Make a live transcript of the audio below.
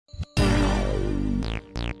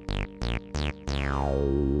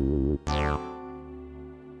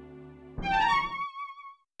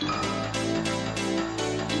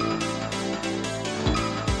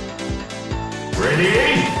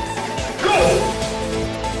Ready? Go!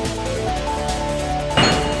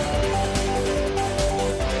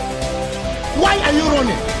 Why are you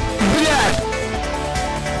running?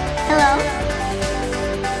 Hello?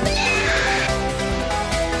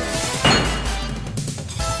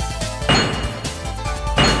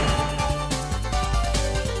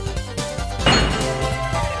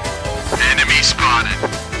 Enemy spotted.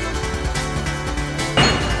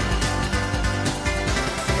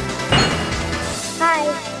 Hi.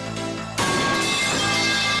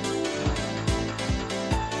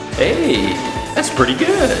 Hey, that's pretty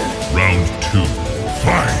good. Round 2.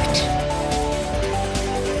 Fight!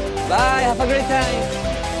 Bye, have a great time.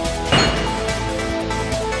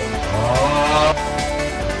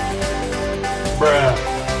 Bruh.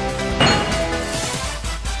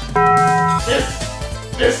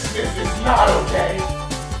 This is not okay.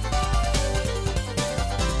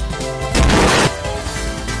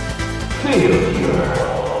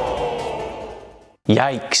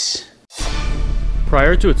 Yikes.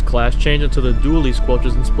 Prior to its class change into the Dual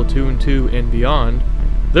Squelchers in Splatoon 2 and beyond,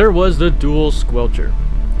 there was the Dual Squelcher,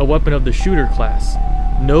 a weapon of the shooter class.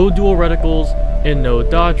 No dual reticles and no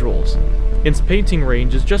dodge rolls. Its painting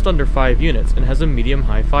range is just under 5 units and has a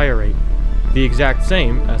medium-high fire rate, the exact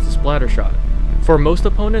same as the splatter shot. For most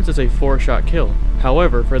opponents it's a 4-shot kill,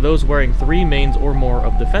 however for those wearing 3 mains or more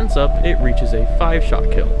of defense up it reaches a 5-shot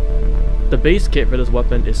kill. The base kit for this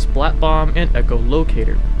weapon is Splat Bomb and Echo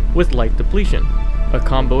Locator, with light depletion, a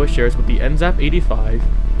combo it shares with the NZAP 85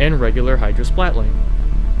 and regular Hydra Splatling.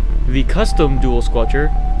 The custom Dual Squelcher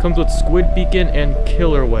comes with Squid Beacon and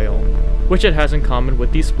Killer Whale, which it has in common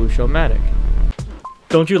with the Splooshomatic.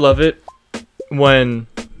 Don't you love it when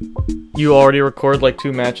you already record like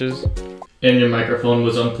 2 matches and your microphone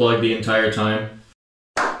was unplugged the entire time?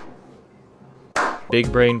 Big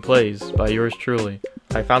Brain Plays by yours truly.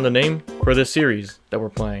 I found a name for this series that we're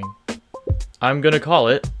playing. I'm gonna call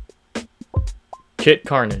it Kit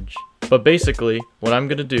Carnage. But basically, what I'm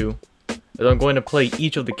gonna do is I'm going to play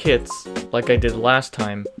each of the kits like I did last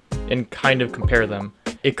time and kind of compare them.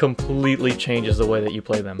 It completely changes the way that you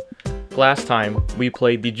play them. Last time, we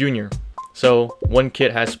played the Junior. So, one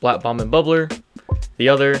kit has Splat Bomb and Bubbler, the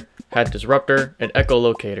other had Disruptor and Echo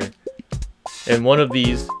Locator. And one of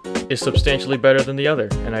these is substantially better than the other,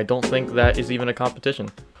 and I don't think that is even a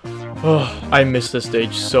competition. Oh, I miss this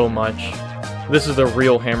stage so much. This is the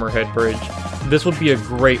real Hammerhead Bridge. This would be a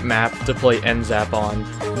great map to play NZAP on.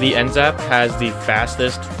 The NZAP has the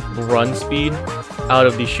fastest run speed out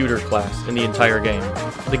of the shooter class in the entire game.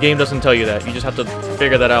 The game doesn't tell you that, you just have to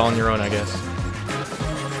figure that out on your own, I guess.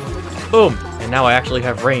 Boom! And now I actually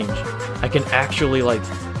have range. I can actually, like,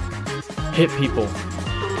 hit people.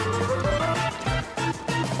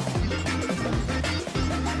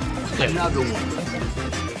 Another one.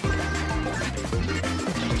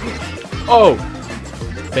 Oh!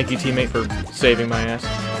 Thank you, teammate, for saving my ass.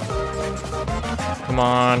 Come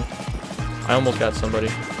on. I almost got somebody.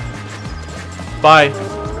 Bye!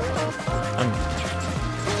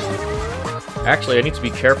 Actually, I need to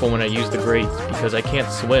be careful when I use the grates because I can't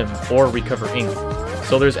swim or recover ink.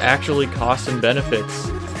 So there's actually costs and benefits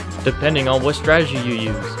depending on what strategy you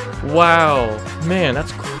use. Wow! Man,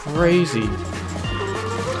 that's crazy.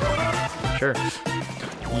 Sure.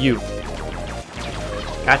 You.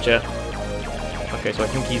 Gotcha. Okay, so I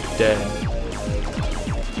think he's dead.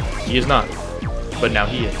 He is not. But now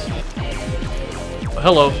he is.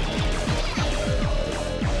 Hello.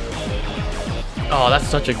 Oh, that's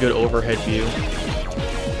such a good overhead view.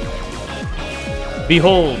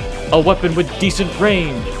 Behold, a weapon with decent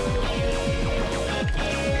range.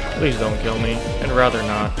 Please don't kill me. I'd rather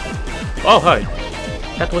not. Oh, hi.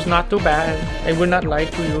 That was not too bad. I will not lie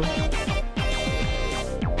to you.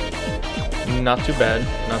 Not too bad.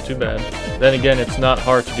 Not too bad. Then again, it's not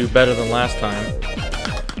hard to do better than last time.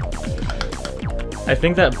 I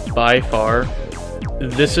think that by far,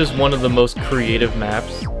 this is one of the most creative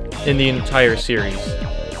maps in the entire series.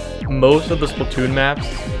 Most of the Splatoon maps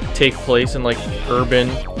take place in like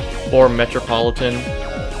urban or metropolitan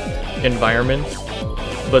environments,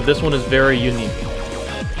 but this one is very unique.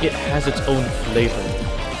 It has its own flavor.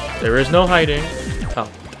 There is no hiding. Oh.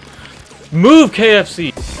 Move,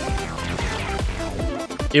 KFC!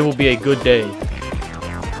 It will be a good day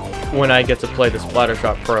when I get to play the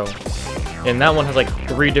Splattershot Pro. And that one has like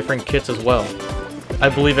 3 different kits as well. I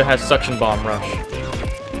believe it has Suction Bomb Rush.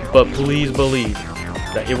 But please believe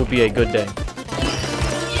that it will be a good day.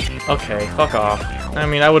 Okay, fuck off. I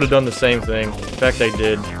mean, I would have done the same thing. In fact, I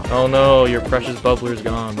did. Oh no, your precious bubbler's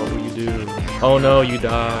gone. What will you do? Oh no, you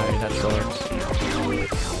died. That sucks.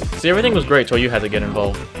 See, everything was great till you had to get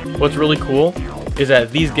involved. What's really cool is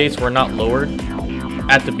that these gates were not lowered.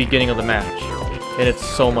 at the beginning of the match. And it's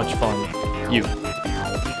so much fun. You.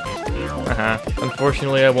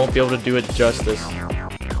 Unfortunately, I won't be able to do it justice.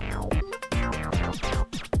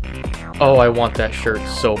 Oh, I want that shirt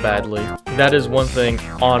so badly. That is one thing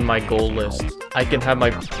on my goal list. I can have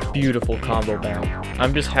my beautiful combo back.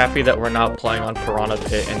 I'm just happy that we're not playing on Piranha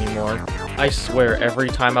Pit anymore. I swear, every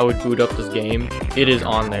time I would boot up this game, it is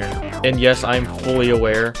on there. And yes, I'm fully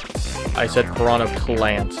aware. I said Piranha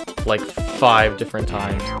Plant like 5 different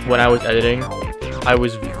times. When I was editing, I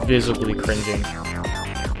was visibly cringing.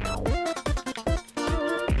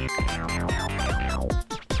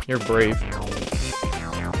 You're brave.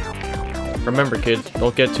 Remember, kids,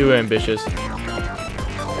 don't get too ambitious.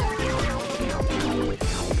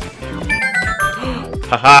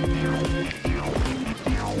 Haha!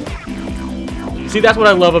 See, that's what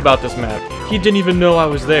I love about this map. He didn't even know I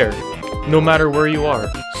was there. No matter where you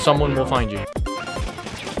are, someone will find you.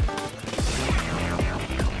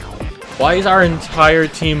 Why is our entire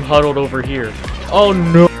team huddled over here? Oh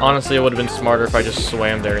no! Honestly, it would have been smarter if I just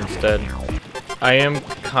swam there instead. I am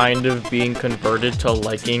kind of being converted to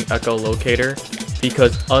liking Echolocator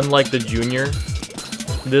because unlike the Junior,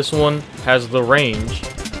 this one has the range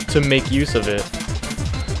to make use of it.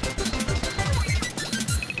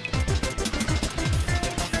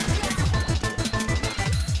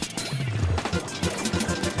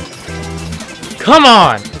 Come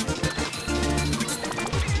on!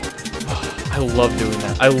 I love doing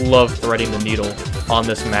that. I love threading the needle on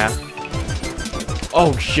this map.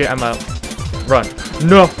 Oh shit, I'm out. Run.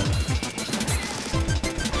 No!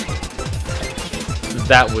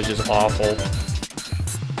 That was just awful.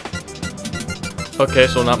 Okay,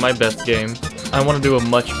 so not my best game. I want to do a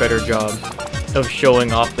much better job of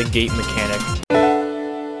showing off the gate mechanic.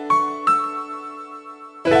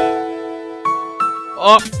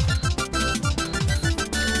 Oh!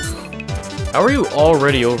 How are you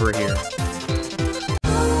already over here?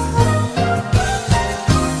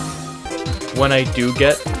 When I do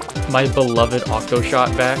get my beloved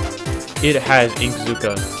Octoshot back, it has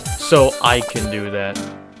Inkzuka, so I can do that.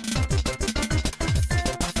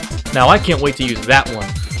 Now I can't wait to use that one.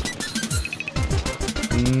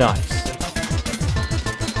 Nice.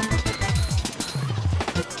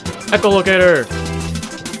 Echolocator!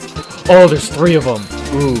 Oh, there's 3 of them.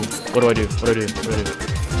 Ooh, what do I do? What do I do? What do I do?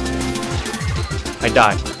 I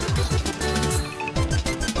die.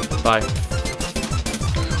 Bye.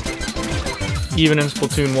 Even in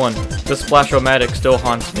Splatoon 1, the Splash-O-Matic still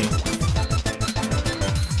haunts me.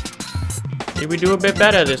 Did we do a bit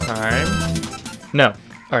better this time? No.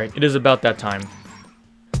 Alright, it is about that time.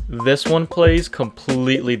 This one plays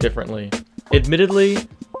completely differently. Admittedly,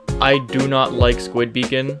 I do not like Squid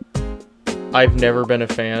Beacon. I've never been a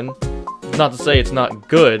fan. Not to say it's not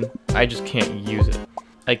good, I just can't use it.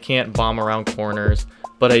 I can't bomb around corners,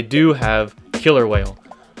 but I do have Killer Whale.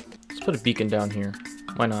 Let's put a beacon down here.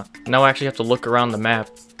 Why not? Now I actually have to look around the map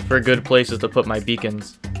for good places to put my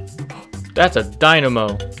beacons. That's a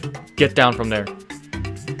dynamo! Get down from there.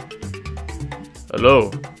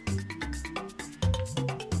 Hello?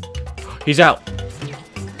 He's out!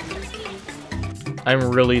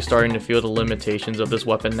 I'm really starting to feel the limitations of this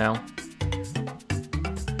weapon now.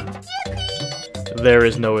 There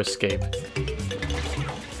is no escape.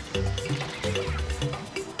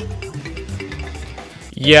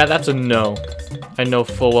 Yeah, that's a no. I know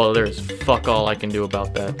full well there's fuck all I can do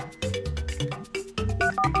about that.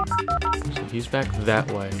 So he's back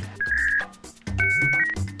that way.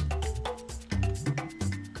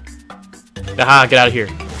 Aha, get out of here.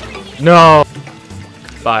 No!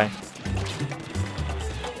 Bye.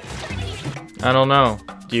 I don't know.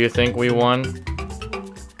 Do you think we won?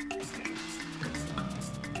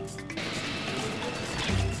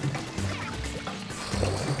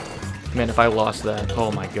 Man, if I lost that,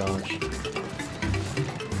 oh my gosh.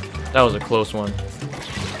 That was a close one.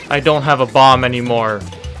 I don't have a bomb anymore.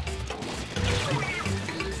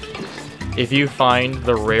 If you find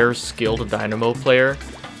the rare skilled Dynamo player,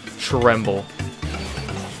 tremble.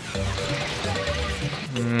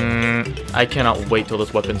 I cannot wait till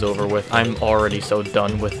this weapon's over with. I'm already so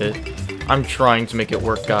done with it. I'm trying to make it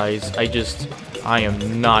work, guys. I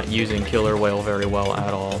am not using Killer Whale very well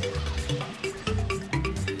at all.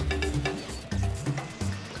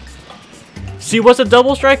 See, was a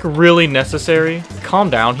double strike really necessary? Calm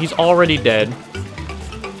down, he's already dead.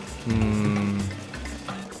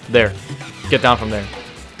 There. Get down from there.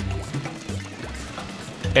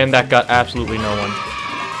 And that got absolutely no one.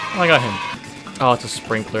 Oh, I got him. Oh, it's a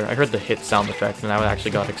sprinkler. I heard the hit sound effect and I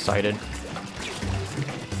actually got excited.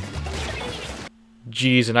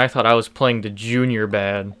 Jeez, and I thought I was playing the Junior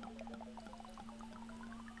bad.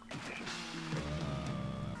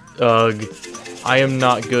 Ugh. I am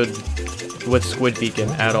not good with Squid Beacon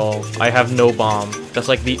at all. I have no bomb. That's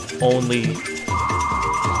like the only...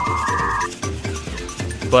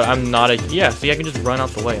 But I'm not a... Yeah, see, I can just run out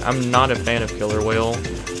the way. I'm not a fan of Killer Whale,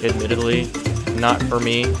 admittedly. Not for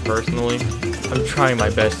me, personally. I'm trying my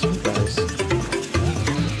best, you guys.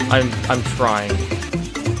 I'm trying.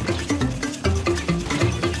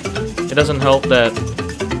 It doesn't help that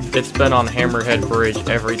it's been on Hammerhead Bridge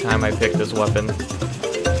every time I pick this weapon.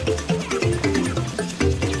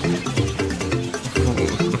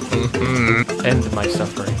 End my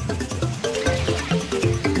suffering.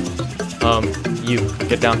 You,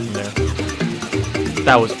 get down from there.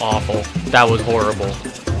 That was awful. That was horrible.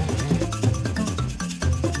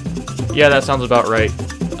 Yeah, that sounds about right.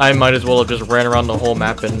 I might as well have just ran around the whole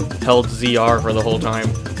map and held ZR for the whole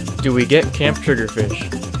time. Do we get Camp Triggerfish?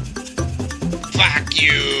 Fuck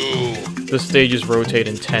you! The stages rotate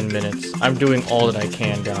in 10 minutes. I'm doing all that I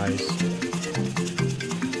can, guys.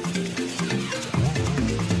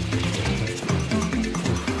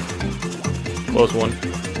 Close one.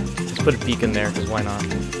 Let's put a beacon there, because why not?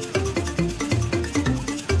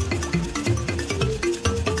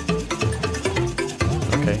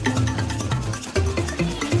 Okay.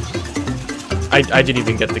 I didn't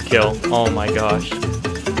even get the kill. Oh my gosh.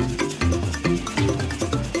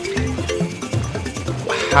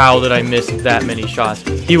 How did I miss that many shots?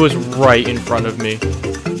 He was right in front of me.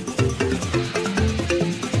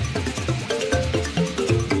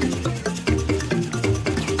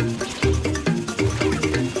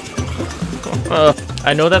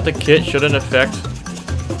 I know that the kit shouldn't affect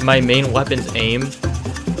my main weapon's aim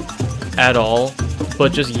at all,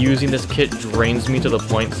 but just using this kit drains me to the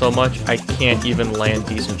point so much I can't even land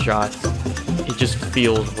decent shots. It just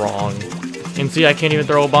feels wrong. And see, I can't even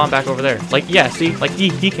throw a bomb back over there. Like, yeah, see? Like,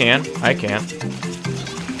 he can. I can't.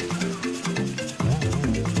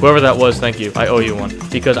 Whoever that was, thank you. I owe you one.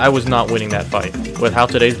 Because I was not winning that fight. With how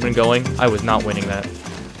today's been going, I was not winning that.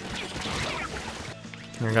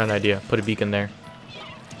 I got an idea. Put a beacon there.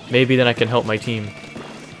 Maybe then I can help my team.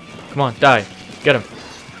 Come on, die. Get him.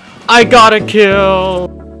 I got a kill!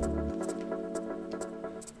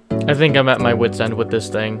 I think I'm at my wit's end with this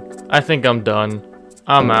thing. I think I'm done.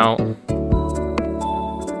 I'm out.